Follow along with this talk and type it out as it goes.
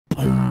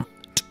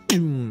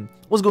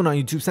What's going on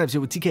YouTube? Snaps here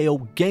with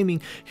TKO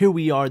Gaming. Here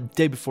we are,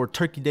 day before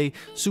Turkey Day.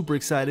 Super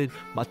excited.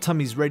 My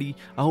tummy's ready.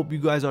 I hope you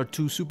guys are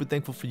too. Super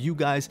thankful for you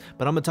guys.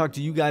 But I'm going to talk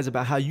to you guys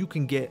about how you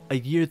can get a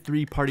year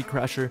 3 party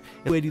crasher.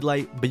 It's 280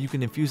 light, but you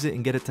can infuse it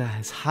and get it to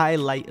as high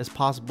light as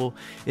possible.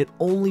 It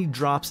only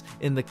drops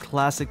in the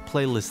classic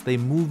playlist. They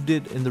moved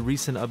it in the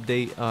recent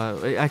update.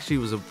 Actually, it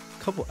was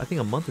I think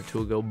a month or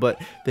two ago,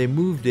 but they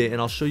moved it, and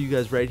I'll show you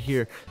guys right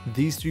here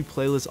these 3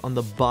 playlists on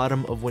the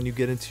bottom of when you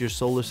get into your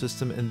solar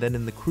system, and then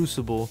in the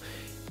Crucible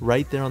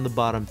right there on the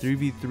bottom,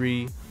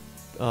 3v3,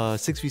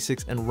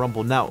 6v6, and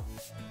Rumble. Now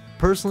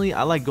personally,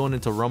 I like going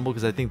into Rumble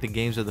because I think the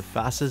games are the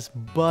fastest,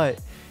 but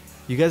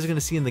you guys are going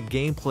to see in the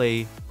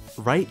gameplay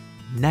right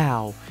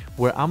now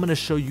where I'm going to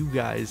show you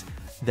guys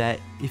that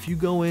if you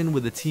go in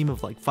with a team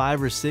of like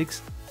 5 or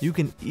 6, you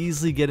can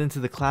easily get into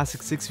the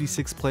classic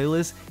 6v6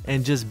 playlist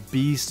and just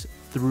beast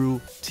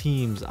through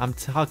teams. I'm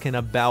talking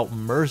about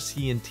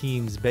mercy and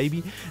teams,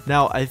 baby.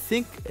 Now, I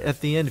think at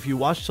the end, if you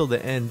watch till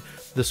the end,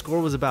 the score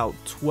was about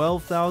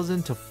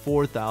 12,000 to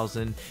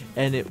 4,000,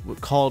 and it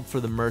called for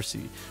the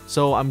mercy.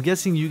 So I'm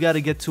guessing you got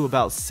to get to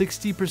about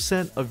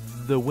 60%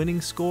 of the winning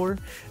score,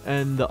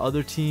 and the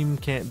other team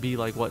can't be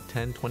like, what,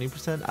 10,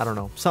 20%? I don't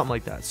know, something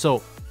like that.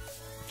 So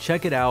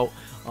check it out.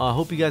 I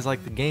hope you guys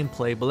like the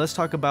gameplay, but let's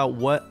talk about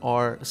what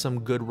are some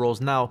good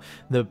roles. Now,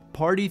 the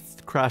party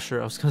crasher,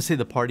 I was gonna say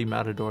the party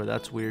matador,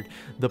 that's weird.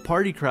 The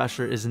party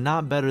crasher is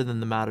not better than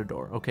the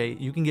matador, okay?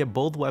 You can get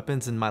both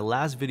weapons. In my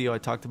last video, I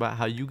talked about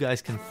how you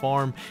guys can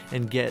farm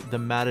and get the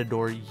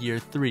matador year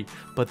 3,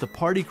 but the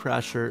party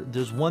crasher,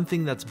 there's one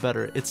thing that's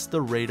better. It's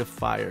the rate of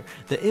fire.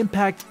 The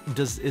impact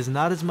is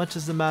not as much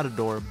as the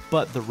matador,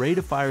 but the rate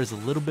of fire is a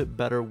little bit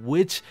better,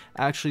 which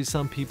actually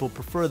some people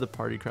prefer the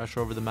party crasher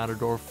over the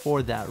matador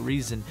for that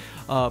reason.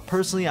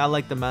 Personally, I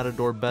like the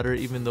matador better,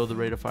 even though the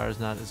rate of fire is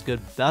not as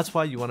good. That's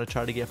why you want to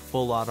try to get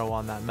full auto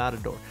on that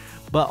matador.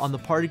 But on the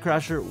party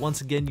crasher,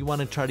 once again, you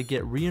want to try to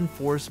get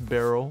reinforced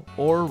barrel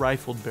or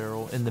rifled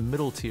barrel in the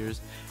middle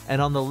tiers,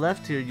 and on the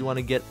left tier you want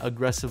to get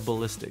aggressive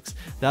ballistics.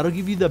 That'll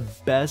give you the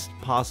best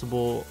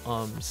possible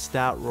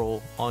stat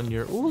roll on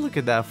your, oh, look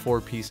at that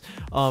 4-piece.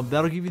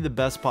 That'll give you the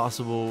best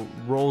possible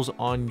rolls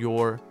on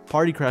your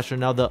party crasher.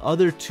 Now, the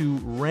other 2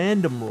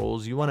 random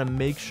rolls, you want to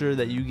make sure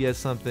that you get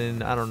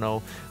something, I don't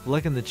know,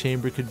 Luck in the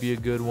Chamber could be a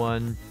good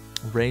one.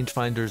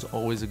 Rangefinder is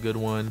always a good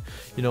one.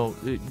 You know,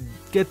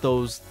 get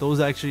those. Those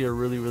actually are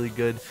really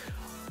good.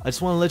 I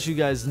just want to let you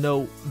guys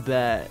know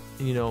that,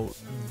 you know,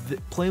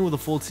 playing with a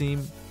full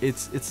team,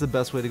 it's the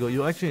best way to go.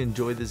 You'll actually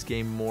enjoy this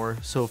game more.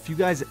 So if you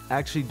guys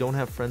actually don't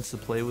have friends to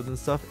play with and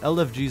stuff,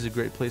 LFG is a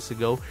great place to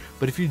go.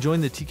 But if you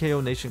join the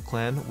TKO Nation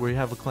clan, where you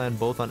have a clan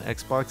both on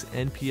Xbox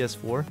and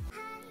PS4,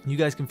 you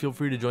guys can feel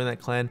free to join that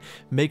clan,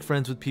 make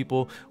friends with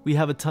people. We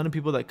have a ton of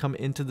people that come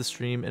into the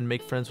stream and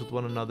make friends with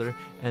one another,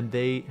 and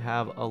they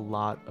have a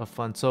lot of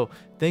fun. So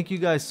thank you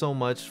guys so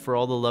much for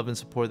all the love and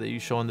support that you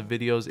show on the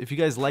videos. If you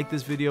guys like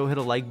this video, hit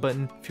a like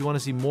button. If you want to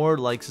see more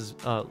likes,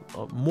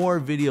 more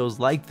videos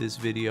like this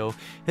video,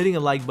 hitting a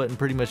like button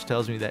pretty much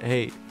tells me that,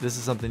 hey, this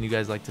is something you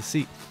guys like to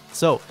see.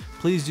 So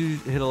please do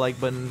hit a like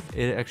button.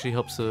 It actually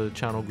helps the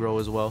channel grow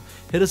as well.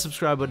 Hit a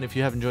subscribe button if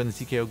you haven't joined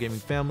the TKO Gaming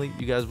family.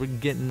 You guys, we're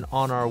getting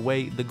on our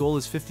way. The goal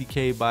is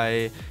 50K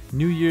by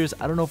New Year's.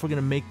 I don't know if we're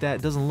gonna make that.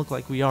 It doesn't look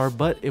like we are,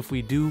 but if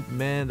we do,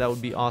 man, that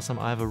would be awesome.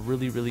 I have a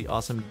really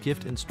awesome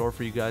gift in store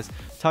for you guys.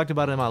 Talked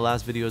about it in my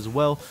last video as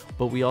well,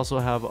 but we also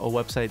have a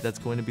website that's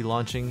going to be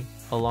launching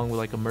along with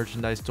like a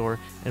merchandise store,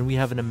 and we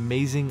have an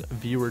amazing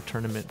viewer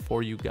tournament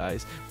for you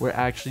guys where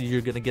actually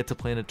you're gonna get to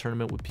play in a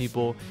tournament with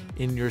people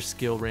in your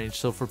skill range.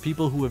 So for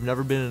people who have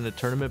never been in a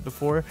tournament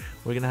before,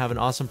 we're gonna have an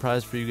awesome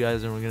prize for you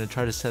guys, and we're gonna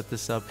try to set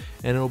this up,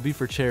 and it'll be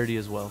for charity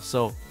as well.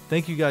 So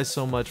thank you guys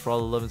so much for all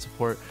the love and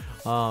support.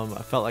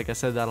 I felt like I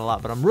said that a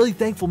lot, but I'm really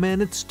thankful, man.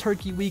 It's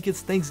Turkey week,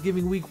 it's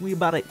Thanksgiving week. We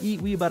about to eat,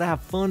 we about to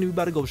have fun, we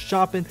about to go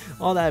shopping,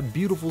 all that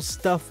beautiful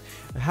stuff.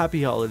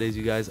 Happy holidays,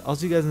 you guys. I'll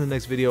see you guys in the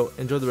next video.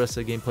 Enjoy the rest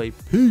of the gameplay.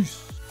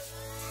 Peace.